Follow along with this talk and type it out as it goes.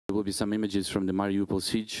will be some images from the Mariupol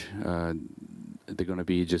siege. They're going to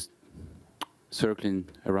be just circling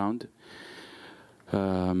around.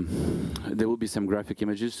 There will be some graphic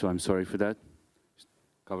images, so I'm sorry for that.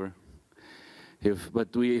 Cover. If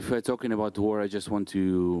we're talking about war, I just want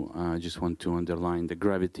to underline the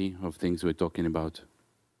gravity of things we're talking about.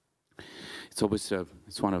 It's always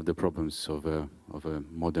it's one of the problems of a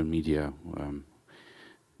modern media.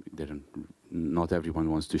 Not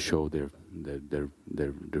everyone wants to show their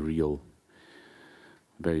real,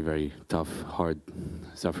 very, very tough, hard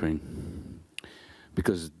suffering,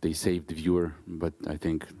 because they save the viewer. But I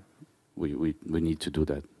think we need to do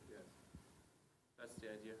that. That's the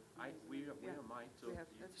idea. We are mic'd,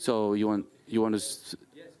 so you want to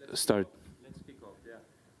start? Let's kick off. Yeah,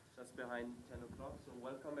 just behind 10 o'clock. So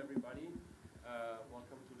welcome everybody.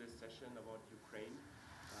 Welcome to this session about Ukraine.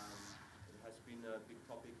 It has been a big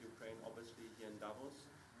topic, Ukraine, obviously here in Davos,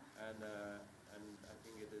 and I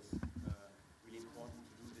think it is really important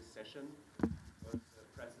to do this session because the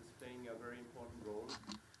press is playing a very important role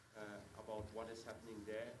about what is happening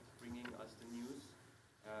there, bringing us the news,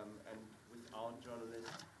 and without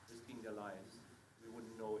journalists risking their lives, we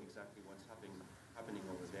wouldn't know exactly what's happening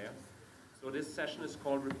over there. So this session is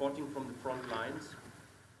called Reporting from the Frontlines,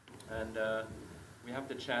 and we have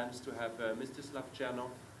the chance to have Mstislav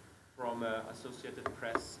Chernov from Associated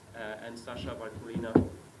Press and Sasha Valkulina.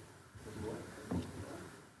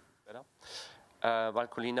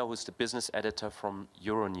 Valkulina, who's the business editor from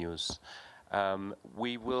Euronews.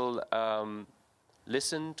 We will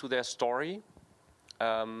listen to their story,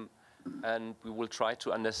 and we will try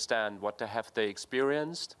to understand what they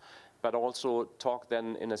experienced, but also talk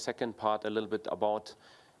then in a second part a little bit about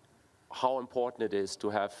how important it is to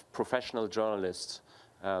have professional journalists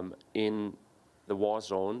in the war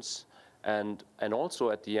zones. And also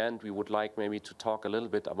at the end, we would like maybe to talk a little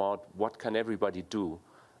bit about what can everybody do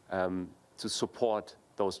to support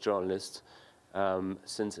those journalists,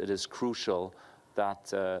 since it is crucial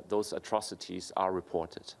that those atrocities are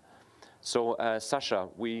reported. So Sasha,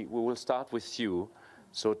 we will start with you.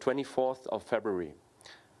 So 24th of February,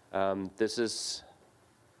 this is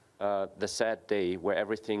the sad day where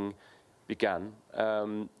everything began.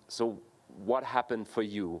 So what happened for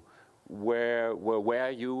you? Where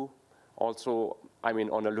were you? Also, I mean,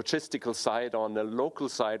 on a logistical side, on the local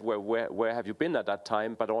side, where have you been at that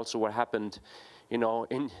time? But also, what happened, you know,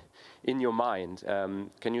 in your mind?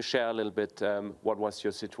 Can you share a little bit what was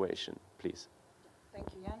your situation, please?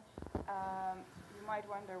 Thank you, Jan. You might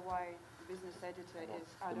wonder why the business editor is.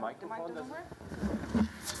 The microphone doesn't work.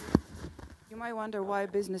 You might wonder why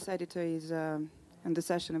business editor is in the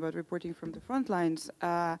session about reporting from the front lines.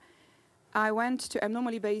 I'm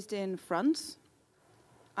normally based in France.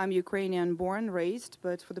 I'm Ukrainian born, raised,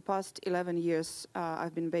 but for the past 11 years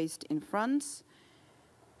I've been based in France.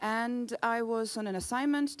 And I was on an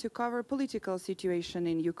assignment to cover political situation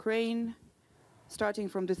in Ukraine, starting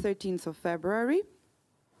from the 13th of February.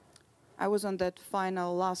 I was on that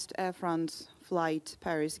final last Air France flight,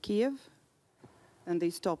 Paris-Kiev, and they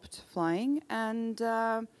stopped flying. And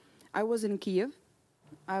I was in Kiev.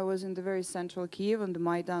 I was in the very central Kiev on the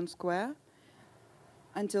Maidan Square.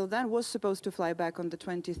 Until then, was supposed to fly back on the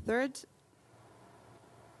 23rd.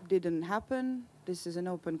 Didn't happen. This is an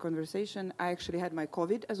open conversation. I actually had my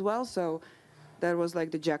COVID as well, so that was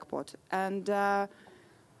like the jackpot. And I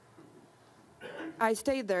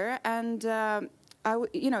stayed there, and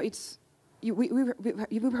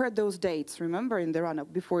we've heard those dates, remember, in the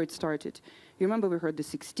run-up before it started. You remember we heard the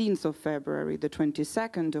 16th of February, the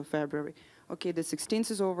 22nd of February. Okay, the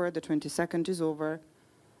 16th is over, the 22nd is over.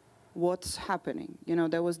 What's happening? You know,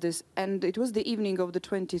 there was this, and it was the evening of the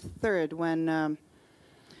 23rd when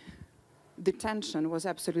the tension was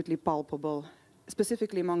absolutely palpable,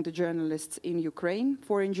 specifically among the journalists in Ukraine,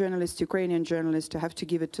 foreign journalists, Ukrainian journalists. I have to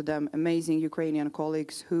give it to them, amazing Ukrainian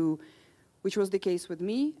colleagues which was the case with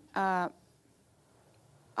me.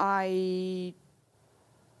 I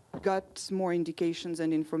got more indications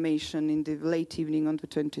and information in the late evening on the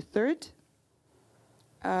 23rd.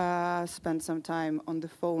 Spent some time on the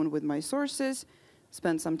phone with my sources,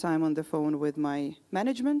 spent some time on the phone with my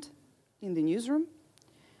management in the newsroom.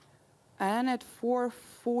 And at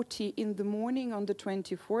 4:40 in the morning on the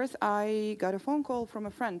 24th, I got a phone call from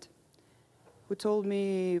a friend who told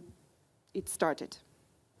me it started.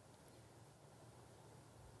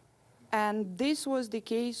 And this was the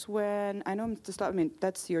case when, I know, Mr. Slav, I mean,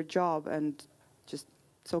 that's your job, and just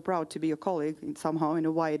so proud to be a colleague somehow in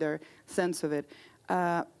a wider sense of it.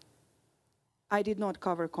 I did not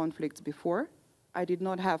cover conflicts before. I did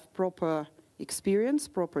not have proper experience,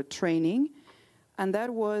 proper training, and that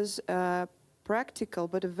was a practical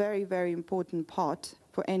but a very, very important part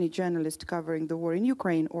for any journalist covering the war in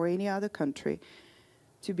Ukraine or any other country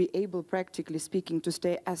to be able, practically speaking, to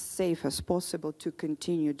stay as safe as possible to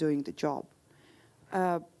continue doing the job.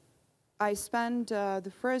 I spent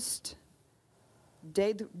the first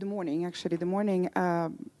day, the morning,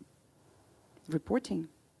 reporting.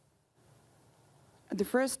 The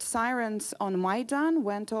first sirens on Maidan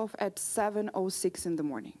went off at 7:06 in the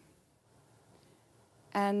morning.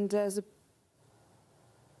 And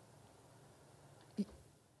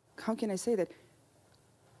how can I say that?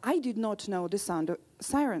 I did not know the sound of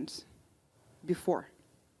sirens before.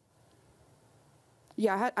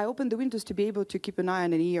 Yeah, I opened the windows to be able to keep an eye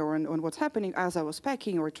and an ear on what's happening as I was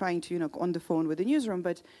packing or trying to, on the phone with the newsroom.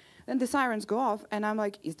 But then the sirens go off, and I'm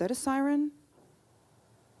like, is that a siren?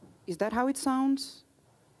 Is that how it sounds?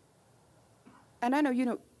 And I know,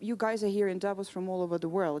 you guys are here in Davos from all over the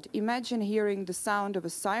world. Imagine hearing the sound of a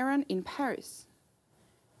siren in Paris,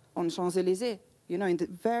 on Champs-Élysées, in the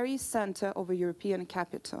very center of a European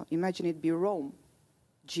capital. Imagine it be Rome,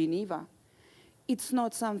 Geneva. It's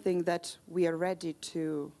not something that we are ready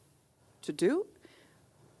to do.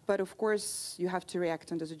 But of course, you have to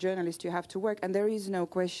react. And as a journalist, you have to work. And there is no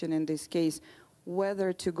question in this case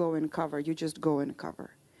whether to go and cover. You just go and cover.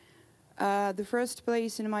 The first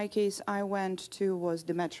place, in my case, I went to was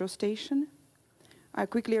the metro station. I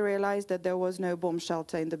quickly realized that there was no bomb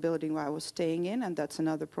shelter in the building where I was staying in, and that's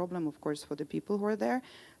another problem, of course, for the people who are there.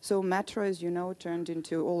 So metro, as you know, turned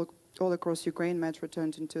into, all across Ukraine, metro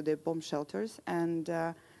turned into the bomb shelters. And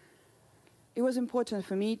it was important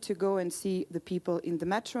for me to go and see the people in the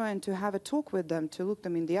metro and to have a talk with them, to look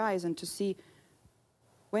them in the eyes and to see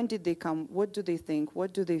when did they come, what do they think,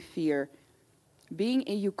 what do they fear. Being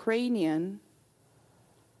a Ukrainian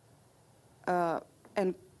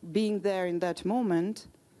and being there in that moment,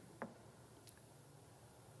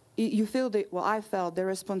 you feel I felt the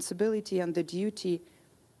responsibility and the duty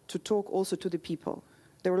to talk also to the people.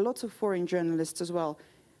 There were lots of foreign journalists as well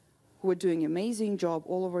who were doing an amazing job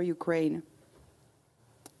all over Ukraine.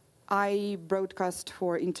 I broadcast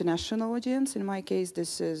for international audience. In my case,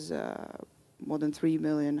 this is more than 3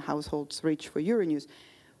 million households reach for Euronews.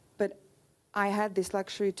 But I had this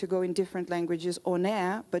luxury to go in different languages on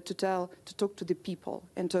air, but to talk to the people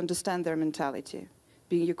and to understand their mentality,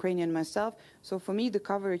 being Ukrainian myself. So for me, the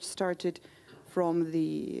coverage started from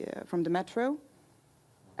the metro,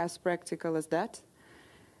 as practical as that.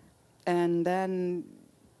 And then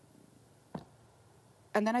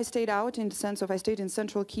I stayed out in the sense of I stayed in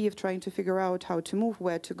central Kyiv trying to figure out how to move,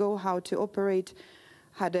 where to go, how to operate,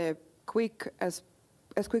 had a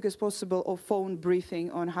as quick as possible a phone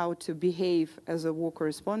briefing on how to behave as a war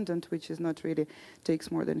correspondent, which is not really,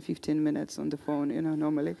 takes more than 15 minutes on the phone,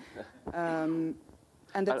 normally. And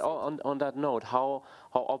on that note, how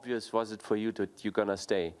obvious was it for you that you're gonna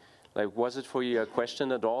stay? Like, was it for you a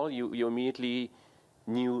question at all? You immediately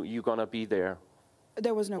knew you're gonna be there.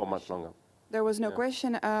 There was no for question. much longer. There was no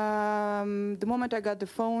question. The moment I got the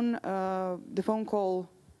phone call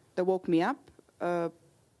that woke me up,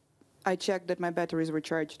 I checked that my batteries were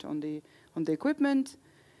charged on the equipment.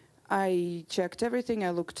 I checked everything. I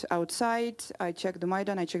looked outside. I checked the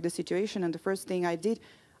Maidan. I checked the situation. And the first thing I did,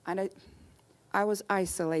 and I was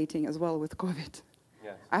isolating as well with COVID.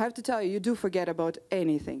 Yes. I have to tell you, you do forget about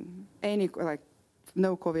anything,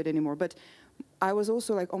 no COVID anymore. But I was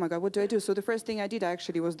also like, oh my God, what do I do? So the first thing I did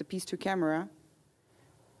actually was the piece to camera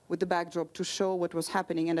with the backdrop to show what was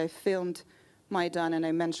happening. And I filmed Maidan, and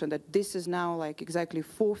I mentioned that this is now like exactly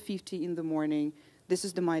 4:50 in the morning. This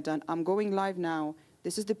is the Maidan. I'm going live now.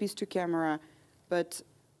 This is the piece to camera. But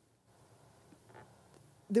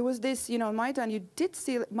there was this, Maidan, you did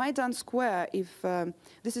see Maidan Square, if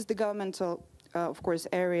this is the governmental, of course,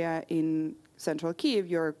 area in central Kyiv.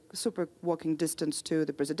 You're super walking distance to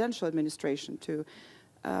the presidential administration, to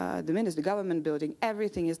the government building.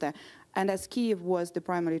 Everything is there. And as Kyiv was the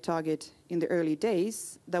primary target in the early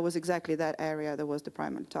days, that was exactly that area that was the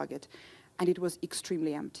primary target. And it was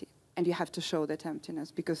extremely empty. And you have to show that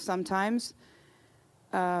emptiness, because sometimes,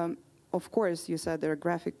 of course, you said there are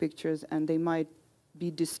graphic pictures and they might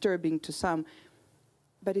be disturbing to some,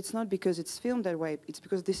 but it's not because it's filmed that way. It's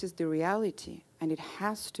because this is the reality, and it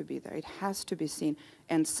has to be there. It has to be seen.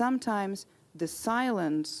 And sometimes the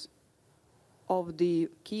silence of the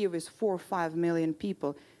Kyiv is 4 or 5 million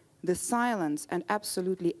people. The silence and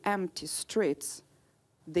absolutely empty streets,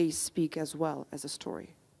 they speak as well as a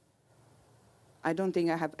story. I don't think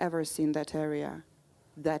I have ever seen that area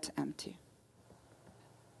that empty.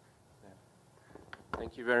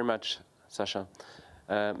 Thank you very much, Sasha.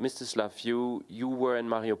 Mstislav, you were in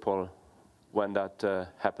Mariupol when that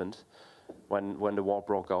happened, when the war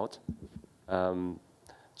broke out.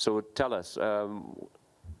 So tell us,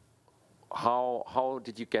 how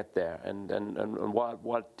did you get there, and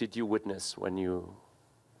what did you witness when you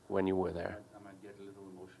were there? I might get a little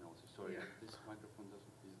emotional. So sorry, this microphone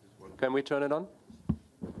doesn't. Is this working? Can we turn it on?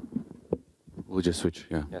 We'll just switch.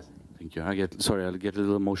 Yeah. Yes. Thank you. I'll get a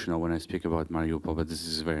little emotional when I speak about Mariupol, but this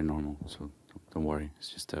is very normal, so don't worry. It's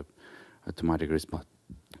just a automatic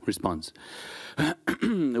response.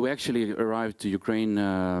 We actually arrived to Ukraine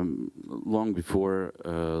long before.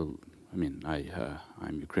 I mean,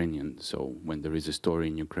 I'm Ukrainian, so when there is a story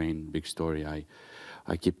in Ukraine, big story,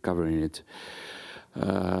 I keep covering it.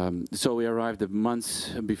 So we arrived months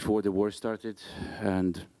before the war started,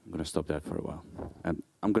 and I'm going to stop that for a while.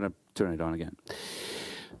 I'm going to turn it on again.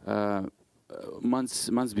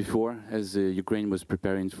 Months before, as Ukraine was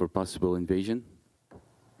preparing for possible invasion,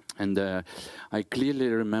 and I clearly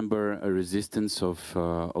remember a resistance of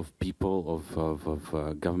people,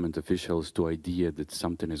 of government officials to idea that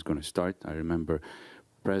something is going to start. I remember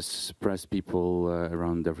press people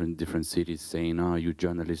around different cities saying, "Oh, you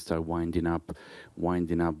journalists are winding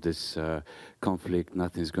up this conflict.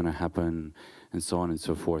 Nothing's going to happen," and so on and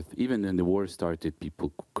so forth. Even when the war started,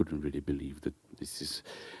 people couldn't really believe that this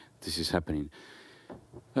is happening.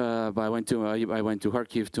 But I went to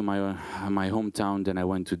Kharkiv, to my hometown. Then I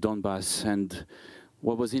went to Donbas, and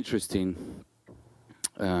what was interesting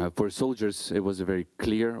for soldiers, it was very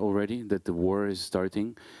clear already that the war is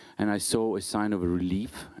starting, and I saw a sign of a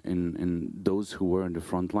relief in those who were on the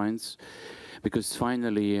front lines, because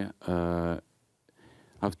finally,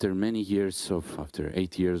 after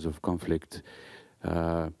 8 years of conflict,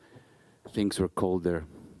 things were called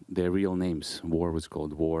their real names. War was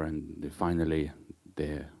called war, and finally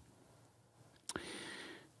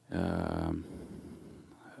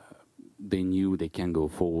they knew they can go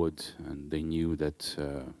forward, and they knew that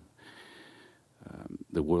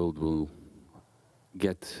the world will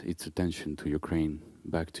get its attention to Ukraine,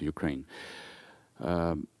 back to Ukraine.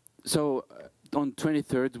 So on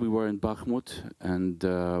 23rd we were in Bakhmut, and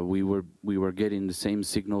we were getting the same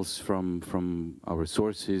signals from our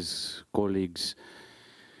sources, colleagues,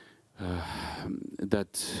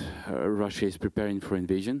 that Russia is preparing for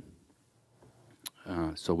invasion.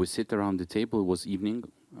 So we sit around the table. It was evening.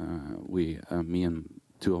 Me and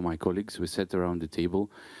two of my colleagues, we sat around the table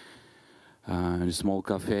in a small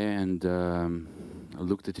cafe, and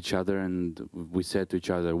looked at each other, and we said to each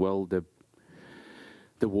other, "Well, the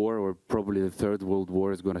war, or probably the Third World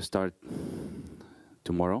War, is going to start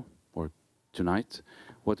tomorrow or tonight.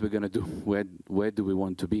 What we're going to do? Where do we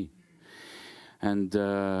want to be?" And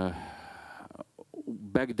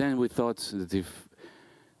back then we thought that if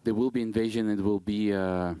there will be invasion, it will be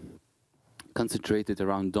concentrated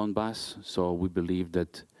around Donbas. So we believe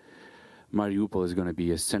that Mariupol is going to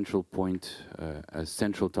be a central point, a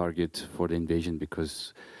central target for the invasion,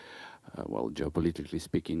 because, well, geopolitically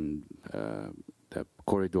speaking, the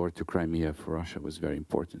corridor to Crimea for Russia was very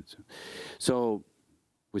important. So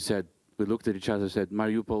we looked at each other and said,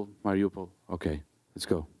 Mariupol, okay, let's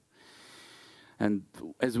go. And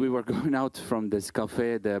as we were going out from this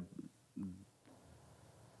cafe, the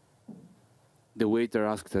waiter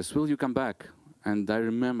asked us, "Will you come back?" And I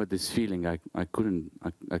remember this feeling. I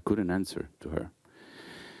couldn't answer to her.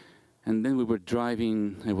 And then we were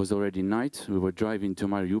driving. It was already night. We were driving to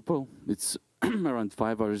Mariupol. It's around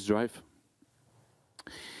 5 hours drive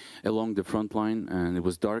along the front line, and it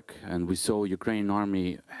was dark. And we saw Ukrainian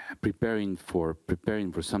army preparing for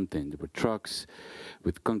something. There were trucks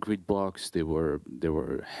with concrete blocks. There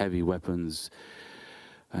were heavy weapons.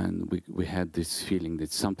 And we had this feeling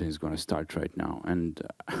that something is going to start right now. And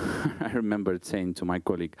I remember saying to my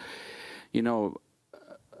colleague, you know,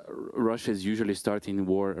 Russia is usually starting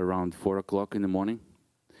war around 4 o'clock in the morning.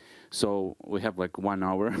 So we have like 1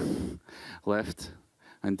 hour left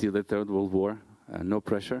until the Third World War. No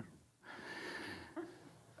pressure.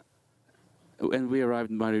 And we arrived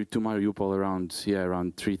to Mariupol around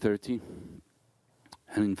 3:30.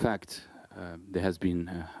 And in fact, there has been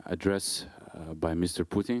an address by Mr.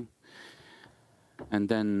 Putin, and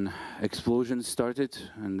then explosions started,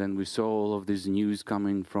 and then we saw all of this news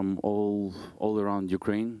coming from all around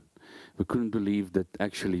Ukraine. We couldn't believe that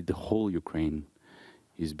actually the whole Ukraine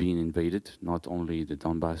is being invaded, not only the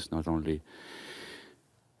Donbas, not only.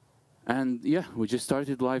 And yeah, we just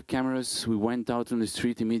started live cameras. We went out on the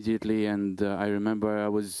street immediately, and I remember I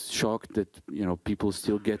was shocked that, you know, people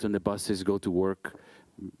still get on the buses, go to work,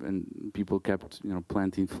 and people kept, you know,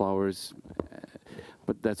 planting flowers.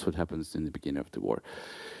 But that's what happens in the beginning of the war.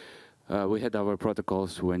 We had our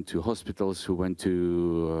protocols. Who went to hospitals, who went to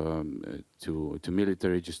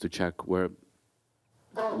military, just to check where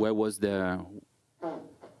was the.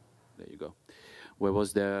 There you go. Where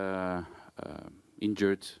was the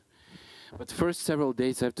injured? But first several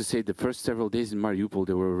days, I have to say, the first several days in Mariupol,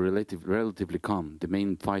 they were relatively calm. The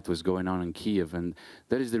main fight was going on in Kiev, and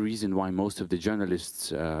that is the reason why most of the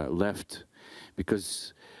journalists left.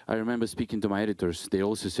 Because I remember speaking to my editors, they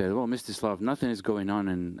also said, "Oh, Mstislav, nothing is going on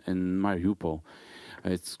in Mariupol.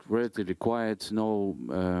 It's relatively quiet, no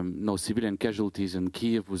civilian casualties, and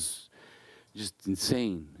Kiev was just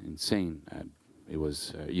insane. It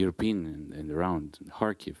was European and around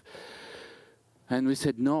Kharkiv." And we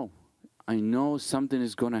said, "No. I know something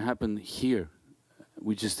is going to happen here.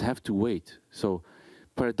 We just have to wait." So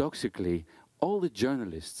paradoxically, all the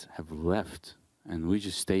journalists have left, and we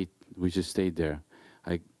just stayed there.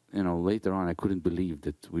 Later on, I couldn't believe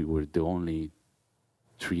that we were the only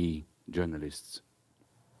 3 journalists,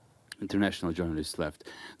 international journalists left.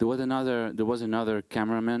 There was another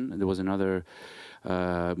cameraman. There was another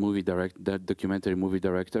documentary movie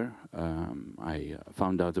director. I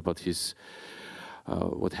found out about his.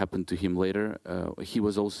 What happened to him later. He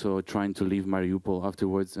was also trying to leave Mariupol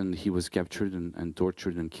afterwards, and he was captured and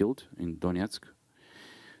tortured and killed in Donetsk.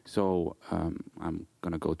 So I'm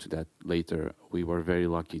going to go to that later. We were very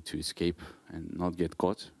lucky to escape and not get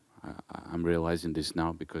caught. I'm realizing this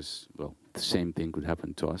now because, well, the same thing could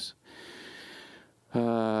happen to us.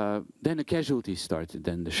 Then the casualties started.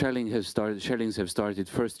 Then the shellings have started.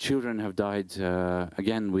 First, children have died.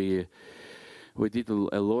 Again, we did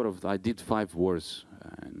a lot of. I did 5 wars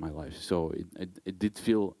in my life, so it did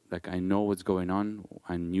feel like I know what's going on.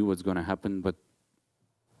 I knew what's going to happen, but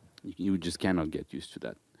you just cannot get used to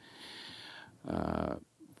that.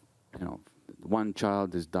 One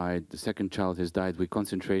child has died. The second child has died. We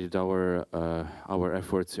concentrated our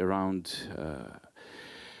efforts around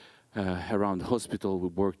the hospital we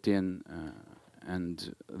worked in,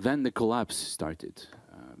 and then the collapse started.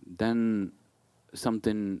 Then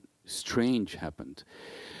something strange happened.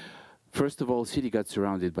 First of all, city got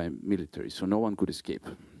surrounded by military, so no one could escape.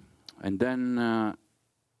 And then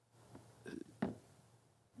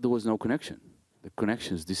there was no connection. The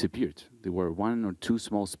connections disappeared. There were 1 or 2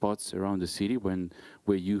 small spots around the city where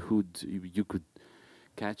you could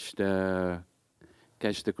catch the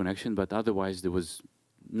connection, but otherwise there was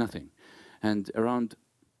nothing. And around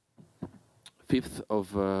 5th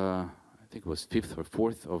of I think it was 5th or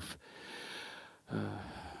 4th of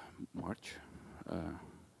March.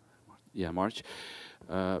 March.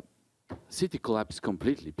 City collapsed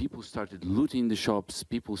completely. People started looting the shops.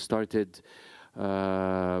 People started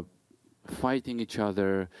fighting each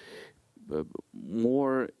other.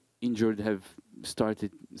 More injured have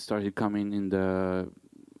started coming in the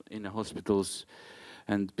hospitals,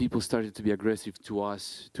 and people started to be aggressive to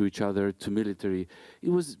us, to each other, to military.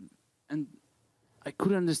 And I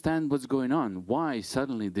couldn't understand what's going on. Why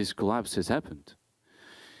suddenly this collapse has happened?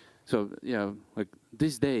 So like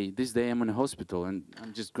this day I'm in a hospital, and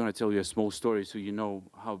I'm just going to tell you a small story so you know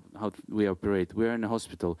how we operate. We're in a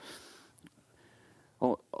hospital.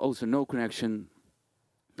 Also, no connection,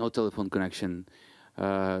 no telephone connection.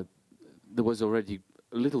 There was already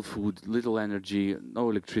little food, little energy, no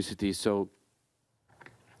electricity. So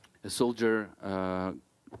a soldier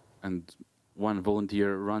and one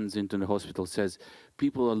volunteer runs into the hospital, says,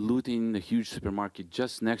 "People are looting a huge supermarket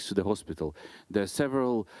just next to the hospital. There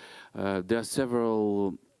are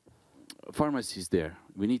several pharmacies there.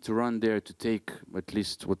 We need to run there to take at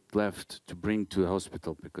least what's left to bring to the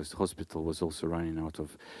hospital," because the hospital was also running out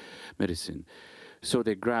of medicine. So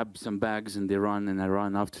they grab some bags and they run, and I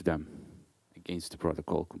run after them, against the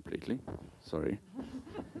protocol completely. Sorry,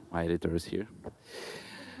 my editor is here.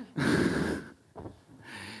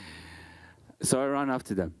 So I run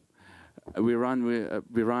after them. We run.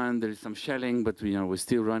 There is some shelling, but we're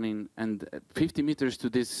still running. And 50 meters to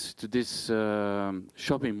this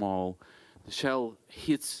shopping mall, the shell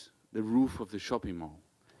hits the roof of the shopping mall.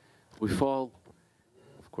 We fall.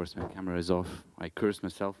 Of course, my camera is off. I curse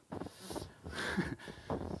myself.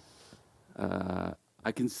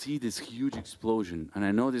 I can see this huge explosion, and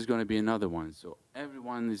I know there's going to be another one. So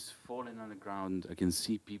everyone is falling on the ground. I can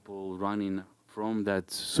see people running from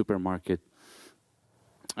that supermarket.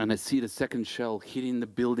 And I see the second shell hitting the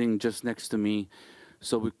building just next to me.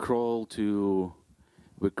 So we crawl to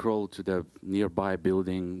the nearby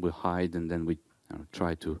building, we hide, and then we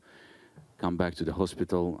try to come back to the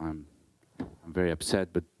hospital. I'm very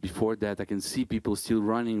upset, but before that I can see people still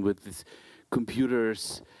running with these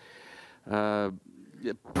computers,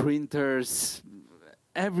 printers,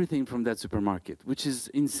 everything from that supermarket, which is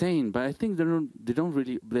insane. But I think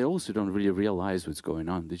they also don't really realize what's going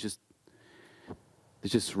on. They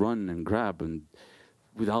just run and grab, and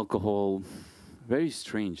with alcohol, very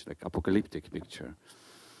strange, like apocalyptic picture.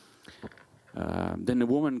 Then a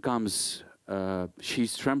woman comes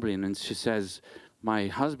she's trembling and she says, "My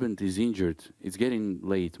husband is injured. It's getting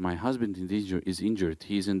late. My husband is injured.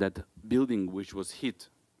 He's in that building which was hit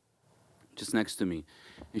just next to me."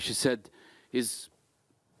 And she said, his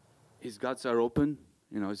guts are open,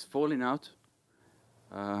 you know, it's falling out.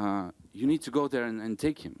 You need to go there and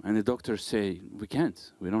take him. And the doctors say, "We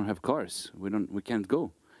can't. We don't have cars. We can't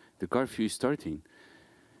go. The curfew is starting."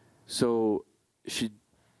 So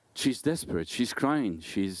she's desperate. She's crying.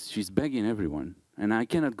 She's begging everyone. And I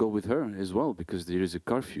cannot go with her as well because there is a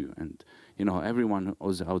curfew, and you know everyone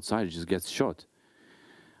who's outside just gets shot.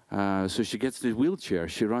 So she gets the wheelchair.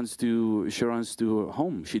 She runs to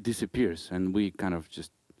home. She disappears, and we kind of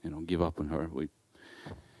just give up on her.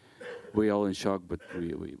 We all in shock, but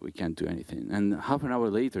we can't do anything. And half an hour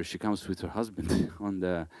later, she comes with her husband on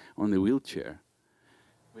the wheelchair,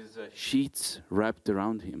 with sheets wrapped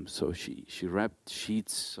around him. So she wrapped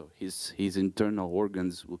sheets so his internal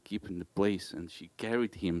organs will keep in place, and she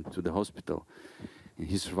carried him to the hospital, and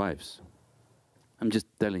he survives. I'm just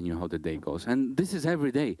telling you how the day goes. And this is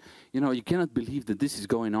every day. You know, you cannot believe that this is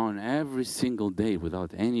going on every single day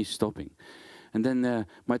without any stopping. And then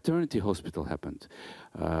maternity hospital happened.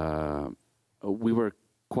 We were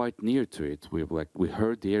quite near to it. We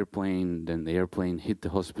heard the airplane, then the airplane hit the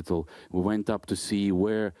hospital. We went up to see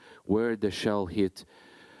where the shell hit,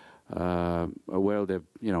 where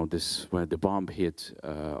the bomb hit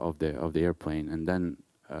of the airplane, and then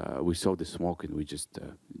we saw the smoke, and we just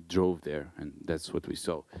drove there, and that's what we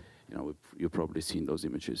saw. You know, you've probably seen those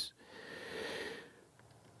images.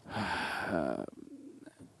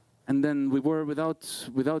 And then we were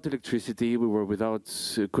without electricity, we were without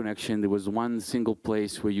connection. There was one single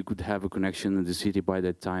place where you could have a connection in the city by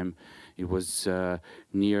that time. It was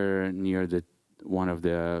near one of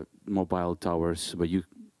the mobile towers, but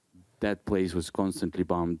that place was constantly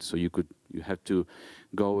bombed, so you had to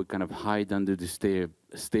go kind of hide under the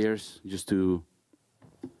stairs just to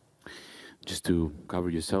cover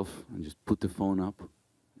yourself and just put the phone up.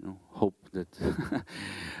 You know, hope that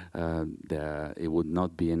it would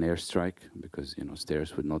not be an airstrike, because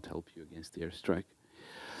stairs would not help you against the airstrike.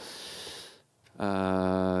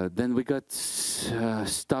 Then we got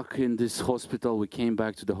stuck in this hospital. We came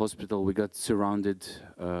back to the hospital. We got surrounded.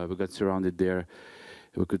 There.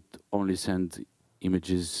 We could only send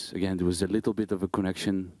images. Again, there was a little bit of a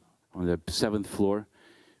connection on the 7th floor,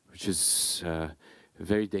 which is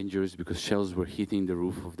very dangerous because shells were hitting the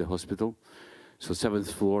roof of the hospital. So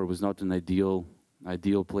 7th floor was not an ideal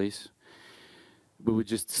place. We would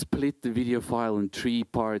just split the video file in 3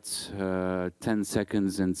 parts, 10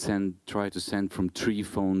 seconds, and try to send from 3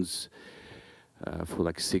 phones for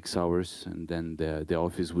like 6 hours, and then the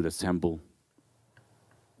office would assemble.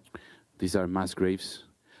 These are mass graves.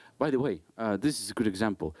 By the way, this is a good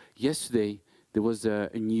example. Yesterday, there was a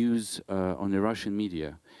news on the Russian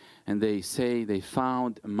media, and they say they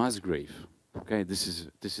found a mass grave. Okay, this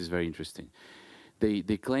is very interesting.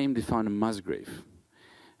 They claim they found a mass grave,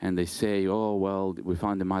 and they say, "Oh well, we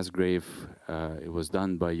found a mass grave. It was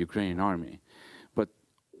done by Ukrainian army." But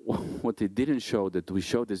what they didn't show, that we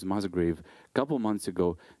showed this mass grave a couple months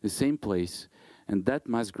ago, the same place, and that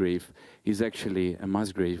mass grave is actually a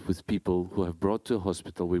mass grave with people who have brought to a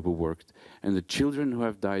hospital where we worked, and the children who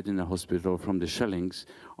have died in the hospital from the shellings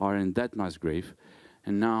are in that mass grave.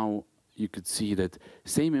 And now you could see that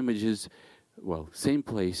same images, well, same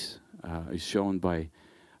place is shown by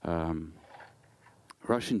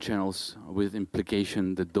Russian channels, with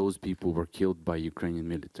implication that those people were killed by Ukrainian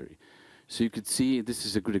military. So you could see this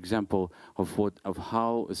is a good example of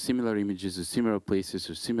how similar images, or similar places,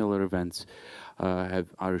 or similar events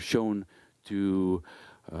are shown to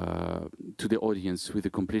the audience with a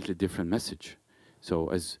completely different message. So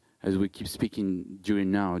as we keep speaking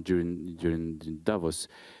during Davos,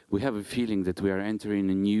 we have a feeling that we are entering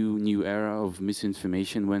a new era of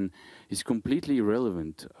misinformation, when it's completely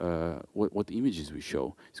irrelevant what images we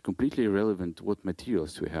show. It's completely irrelevant what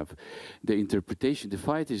materials we have. The interpretation, the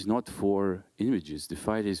fight is not for images. The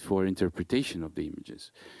fight is for interpretation of the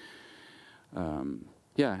images.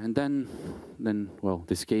 Yeah, and then well,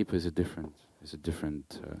 the escape is a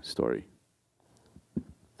different story.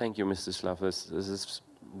 Thank you, Mr. Slav. This is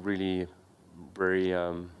really very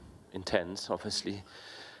intense, obviously.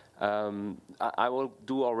 I will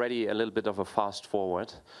do already a little bit of a fast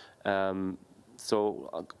forward.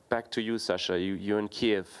 So back to you, Sasha. You're in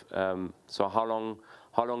Kiev. So how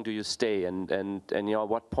long do you stay? And at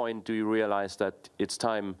what point do you realize that it's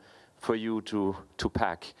time for you to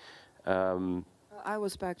pack? I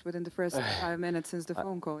was packed within the first 5 minutes since the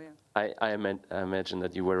phone call. Yeah. I imagine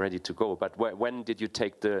that you were ready to go. But when did you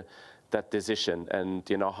take the that decision, and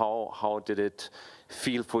how did it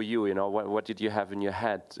feel for you? What did you have in your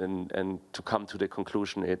head, and to come to the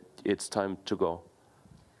conclusion it's time to go?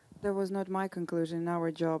 That was not my conclusion. In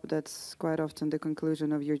our job, that's quite often the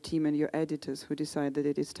conclusion of your team and your editors who decide that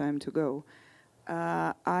it is time to go.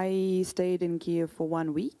 I stayed in Kiev for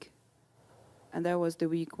 1 week, and that was the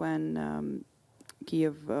week when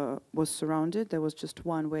Kiev was surrounded. There was just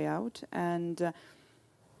one way out, and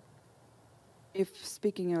if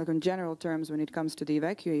speaking like in general terms, when it comes to the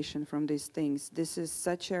evacuation from these things, this is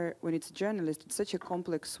such a, when it's a journalist, it's such a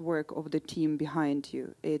complex work of the team behind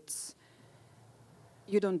you.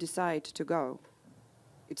 You don't decide to go.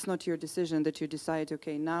 It's not your decision that you decide,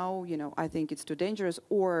 okay, now, I think it's too dangerous,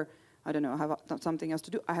 or, I don't know, have something else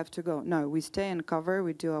to do, I have to go. No, we stay and cover,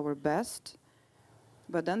 we do our best,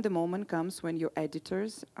 but then the moment comes when your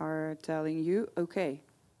editors are telling you, okay,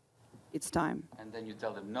 it's time. And then you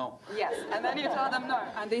tell them no. Yes, and then you tell them no.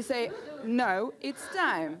 And they say, no, it's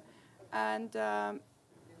time. And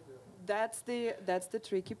that's the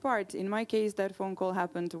tricky part. In my case, that phone call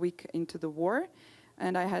happened a week into the war,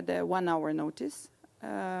 and I had a 1 hour notice.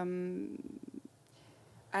 And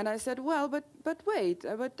I said, well, but wait,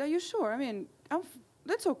 but are you sure? I mean,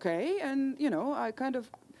 that's okay. And,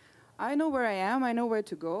 I know where I am, I know where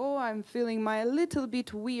to go. I'm feeling my little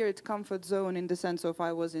bit weird comfort zone in the sense of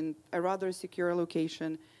I was in a rather secure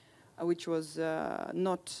location, which was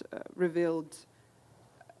not revealed.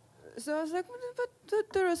 So I was like, but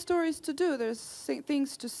there are stories to do, there's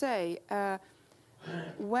things to say.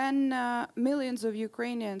 When millions of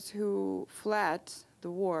Ukrainians who fled the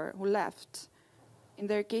war, who left, in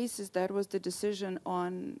their cases that was the decision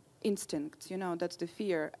on instinct, that's the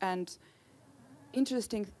fear. And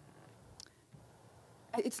interesting,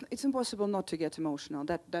 it's impossible not to get emotional,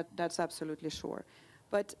 that's absolutely sure.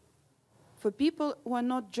 But for people who are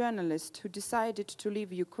not journalists who decided to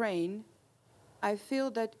leave Ukraine, I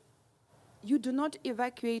feel that you do not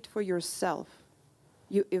evacuate for yourself.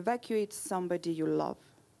 You evacuate somebody you love.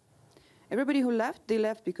 Everybody who left, they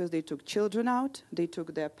left because they took children out, they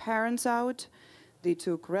took their parents out, they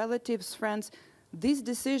took relatives, friends. This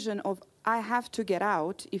decision of, I have to get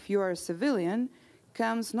out if you are a civilian,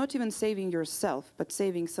 comes not even saving yourself, but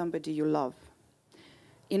saving somebody you love.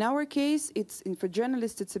 In our case, for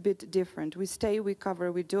journalists, it's a bit different. We stay, we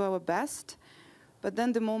cover, we do our best, but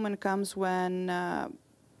then the moment comes when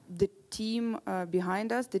the team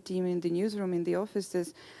behind us, the team in the newsroom, in the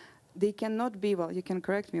offices, they cannot be, well, you can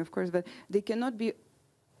correct me, of course, but they cannot be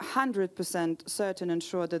 100% certain and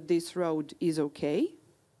sure that this road is okay,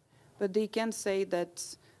 but they can say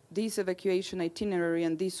that this evacuation itinerary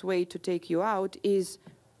and this way to take you out is,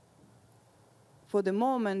 for the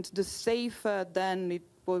moment, the safer than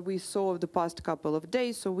what we saw the past couple of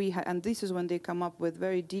days. So and this is when they come up with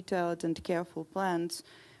very detailed and careful plans,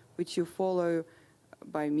 which you follow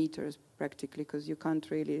by meters practically, because you can't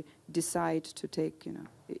really decide to take,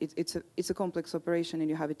 it's a complex operation, and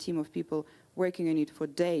you have a team of people working on it for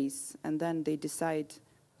days, and then they decide,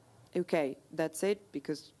 okay, that's it,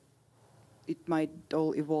 because it might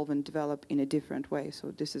all evolve and develop in a different way.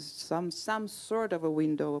 So this is some sort of a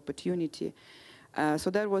window opportunity. So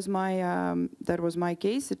that was my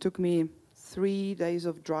case. It took me 3 days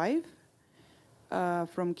of drive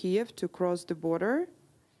from Kiev to cross the border,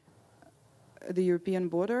 the European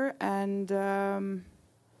border, and the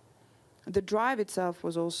drive itself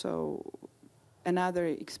was also another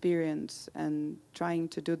experience, and trying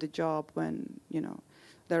to do the job when,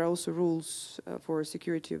 there are also rules for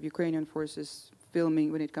security of Ukrainian forces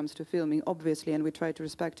filming, when it comes to filming, obviously, and we try to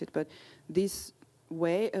respect it. But this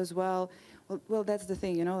way as well, well, that's the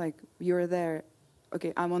thing, like you're there,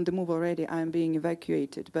 okay, I'm on the move already, I'm being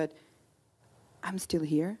evacuated, but I'm still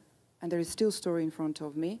here, and there is still story in front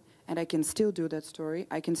of me, and I can still do that story,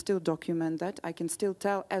 I can still document that, I can still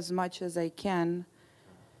tell as much as I can,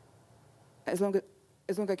 as long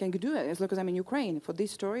as I can do it, as long as I'm in Ukraine. For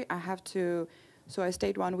this story, I have to. So I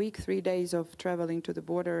stayed 1 week, 3 days of traveling to the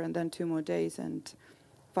border, and then 2 more days, and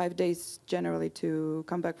 5 days generally to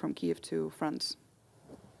come back from Kiev to France.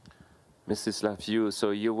 Mstislav,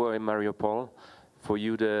 so you were in Mariupol. For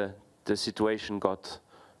you, the situation got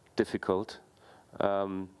difficult.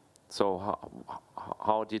 So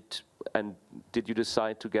how did you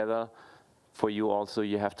decide together? For you also,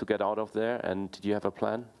 you have to get out of there, and did you have a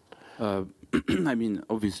plan? I mean,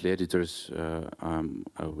 obviously, editors,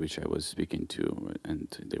 which I was speaking to, and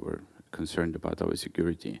they were concerned about our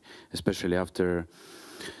security, especially after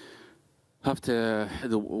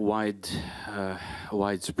the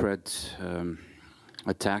widespread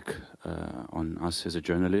attack on us as a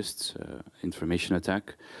journalists, information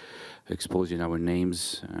attack, exposing our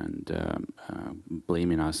names and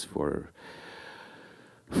blaming us for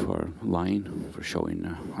lying, for showing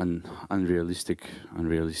unrealistic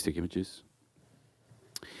images.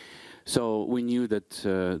 So we knew that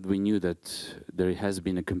there has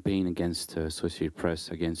been a campaign against Associated Press,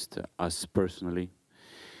 against us personally,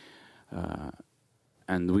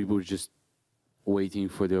 and we were just waiting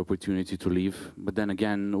for the opportunity to leave. But then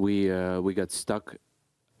again, we got stuck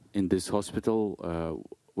in this hospital.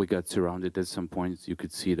 We got surrounded at some point. You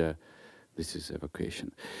could see this is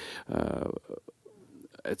evacuation.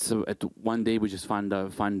 At one day we just found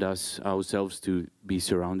ourselves to be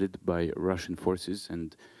surrounded by Russian forces,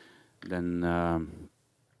 and then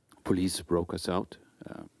police broke us out.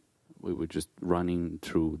 We were just running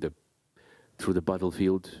through the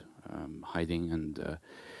battlefield, hiding, and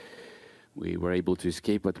we were able to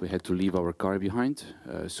escape, but we had to leave our car behind.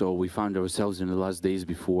 So we found ourselves in the last days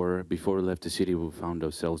before we left the city. We found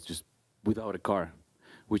ourselves just without a car,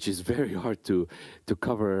 which is very hard to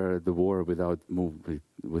cover the war without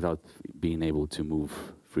being able to move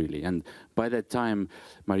freely. And by that time,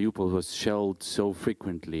 Mariupol was shelled so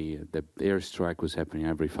frequently that the airstrike was happening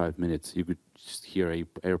every 5 minutes. You could just hear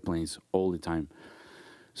airplanes all the time.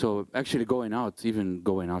 So actually even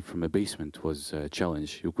going out from a basement was a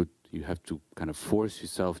challenge. You have to kind of force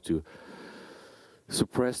yourself to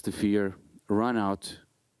suppress the fear, run out,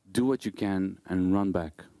 do what you can, and run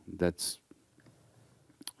back.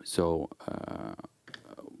 So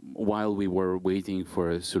while we were waiting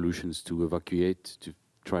for solutions to evacuate, to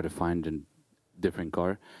try to find a different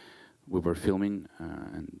car, we were filming,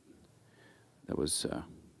 and that was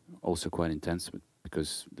also quite intense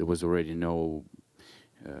because there was already no.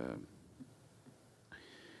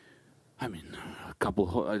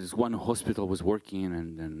 One hospital was working,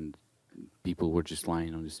 and people were just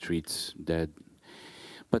lying on the streets, dead.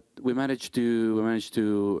 But we managed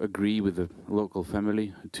to agree with the local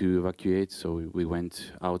family to evacuate. So we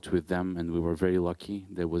went out with them, and we were very lucky.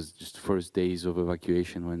 There was just first days of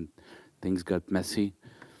evacuation when things got messy.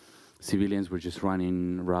 Civilians were just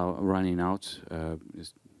running out,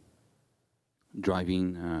 just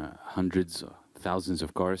driving hundreds, thousands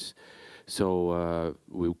of cars. So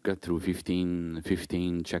we got through 15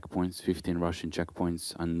 checkpoints, 15 Russian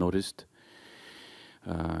checkpoints unnoticed.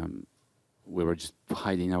 We were just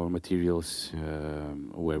hiding our materials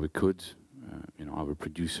where we could. Our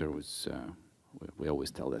producer was, we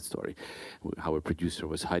always tell that story. Our producer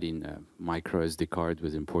was hiding a micro SD card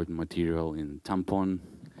with important material in tampon.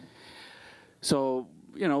 So,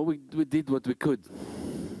 we did what we could.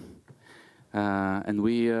 And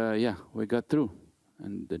we got through.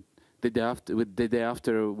 And the day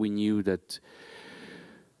after, we knew that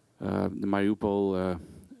the Mariupol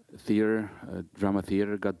drama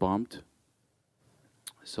theater got bombed.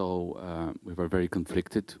 So we were very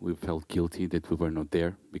conflicted. We felt guilty that we were not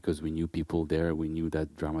there because we knew people there. We knew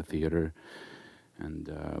that drama theater, and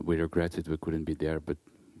we regretted we couldn't be there. But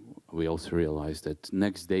we also realized that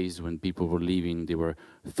next days when people were leaving, they were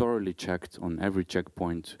thoroughly checked on every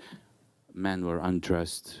checkpoint. Men were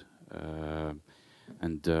undressed.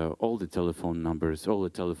 And all the telephone numbers, all the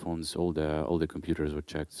telephones, all the computers were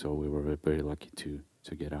checked. So we were very lucky to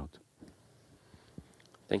get out.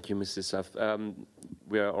 Thank you, Mr. Saf.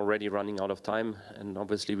 We are already running out of time, and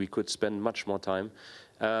obviously we could spend much more time.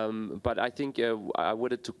 But I think I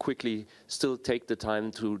wanted to quickly still take the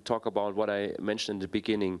time to talk about what I mentioned in the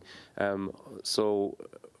beginning. So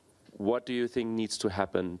what do you think needs to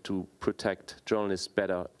happen to protect journalists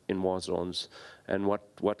better in war zones? And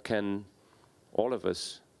what can all of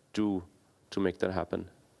us do to make that happen?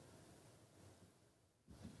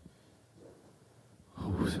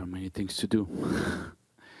 Oh, there are many things to do.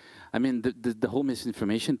 I mean, the whole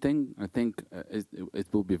misinformation thing, I think it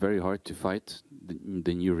will be very hard to fight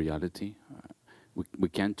the new reality. We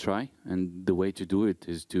can try, and the way to do it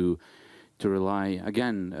is to rely,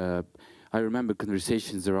 again, I remember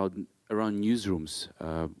conversations around newsrooms.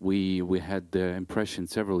 We had the impression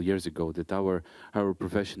several years ago that our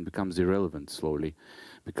profession becomes irrelevant slowly,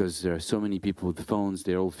 because there are so many people with phones,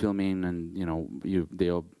 they're all filming, and they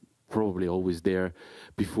are probably always there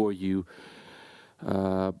before you.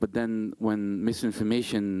 But then when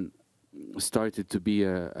misinformation started to be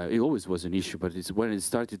it always was an issue, but it's when it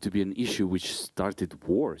started to be an issue which started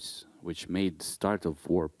wars, which made the start of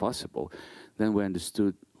war possible, then we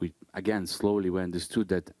understood, slowly we understood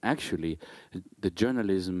that actually the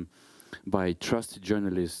journalism by trusted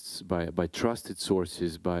journalists, by trusted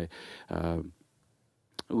sources, by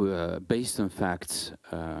based on facts,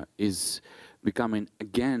 is becoming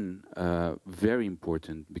again very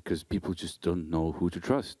important because people just don't know who to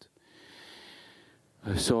trust.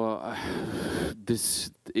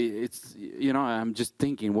 It's you know, I'm just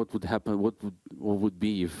thinking what would happen, what would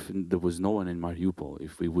be if there was no one in Mariupol,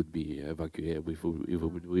 if we would be evacuated, if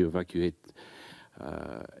we evacuate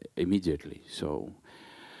immediately. So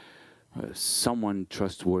someone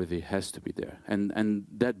trustworthy has to be there, and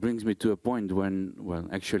that brings me to a point when, well,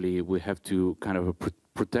 actually we have to kind of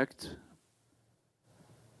protect,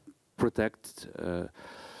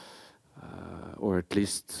 or at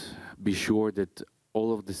least be sure that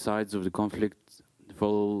all of the sides of the conflict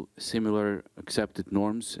follow similar accepted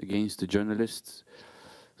norms against the journalists.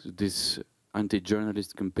 So these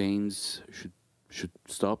anti-journalist campaigns should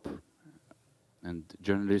stop, and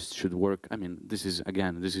journalists should work. I mean, this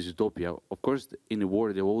is utopia. Of course, in a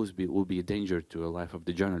war, there always will be a danger to the life of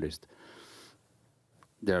the journalist.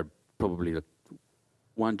 There are probably like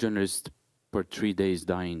one journalist per 3 days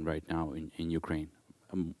dying right now in Ukraine.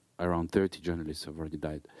 Around 30 journalists have already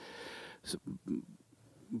died. So,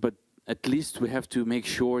 but at least we have to make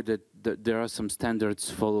sure that there are some standards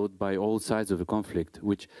followed by all sides of the conflict,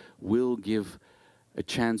 which will give a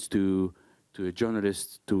chance to a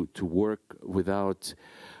journalist to work without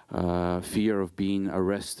fear of being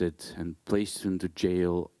arrested and placed into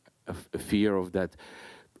jail, a fear of that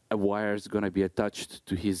a wire is going to be attached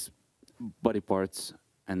to his body parts,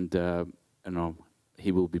 and you know,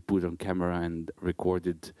 he will be put on camera and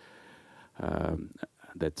recorded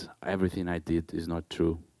that everything I did is not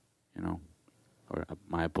true, you know, or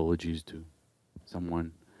my apologies to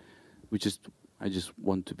someone. I just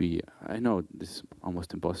want to be, I know this is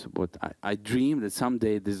almost impossible, but I dream that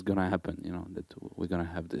someday this is gonna happen, you know, that we're gonna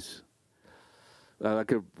have this.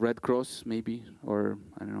 Like a Red Cross maybe, or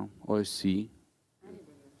I don't know, OSC.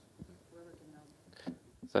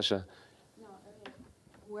 Sasha? No,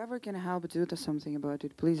 whoever can help do something about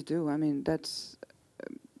it, please do. I mean, that's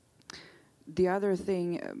the other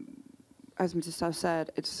thing, as Mr. Staff said,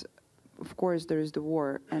 it's, of course, there is the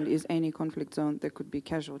war, and is any conflict zone, there could be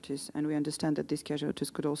casualties, and we understand that these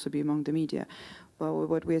casualties could also be among the media. But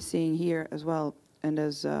what we are seeing here as well, and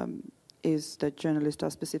as is that journalists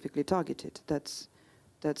are specifically targeted. That's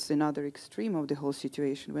another extreme of the whole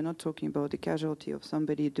situation. We're not talking about the casualty of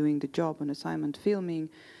somebody doing the job on assignment, filming,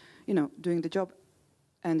 you know, doing the job,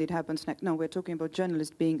 and it happens next. No, we're talking about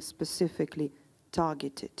journalists being specifically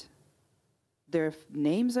targeted. Their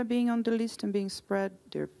names are being on the list and being spread,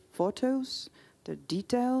 their photos, their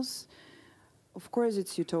details. Of course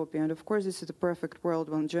it's utopia, and of course this is the perfect world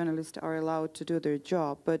when journalists are allowed to do their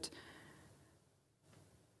job, but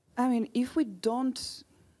I mean, if we don't,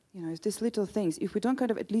 you know, it's these little things, if we don't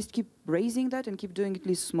kind of at least keep raising that and keep doing at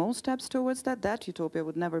least small steps towards that, that utopia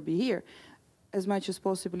would never be here, as much as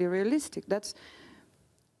possibly realistic. That's,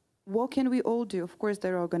 what can we all do? Of course,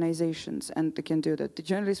 there are organizations, and they can do that. The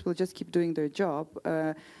journalists will just keep doing their job.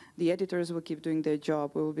 The editors will keep doing their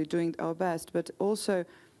job. We will be doing our best. But also,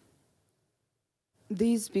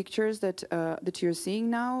 these pictures that you're seeing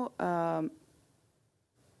now,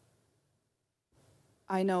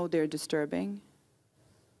 I know they're disturbing.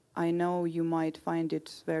 I know you might find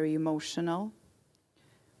it very emotional.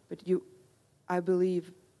 But I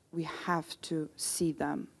believe we have to see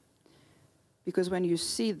them. Because when you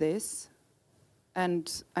see this,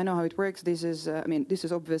 and I know how it works, this is, I mean, this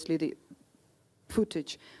is obviously the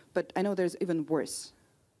footage, but I know there's even worse.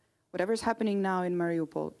 Whatever's happening now in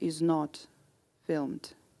Mariupol is not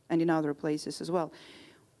filmed, and in other places as well.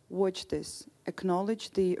 Watch this,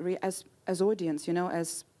 acknowledge as audience, you know,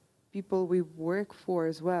 as people we work for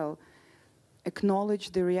as well,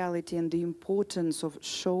 acknowledge the reality and the importance of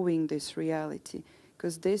showing this reality.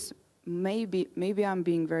 Because this, maybe I'm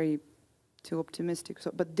being very too optimistic,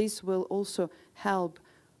 but this will also help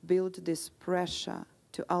build this pressure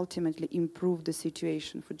to ultimately improve the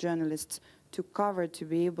situation for journalists to cover, to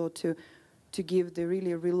be able to give the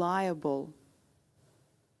really reliable,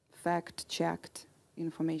 fact-checked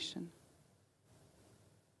information.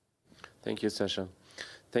 Thank you, Sasha.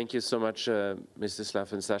 Thank you so much,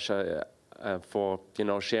 Mstislav and Sasha, for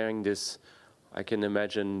sharing this, I can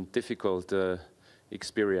imagine, difficult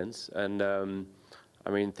experience. And I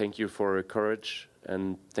mean, thank you for your courage,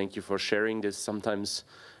 and thank you for sharing this sometimes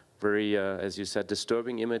very, as you said,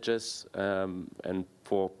 disturbing images, and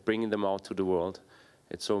for bringing them out to the world.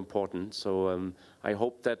 It's so important. So I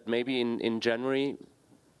hope that maybe in January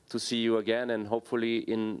to see you again, and hopefully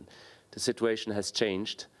the situation has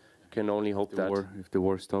changed. Can only hope that. If the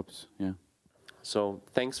war stops, yeah. So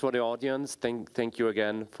thanks for the audience. Thank you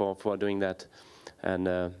again for doing that.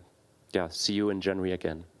 And yeah, see you in January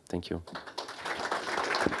again. Thank you.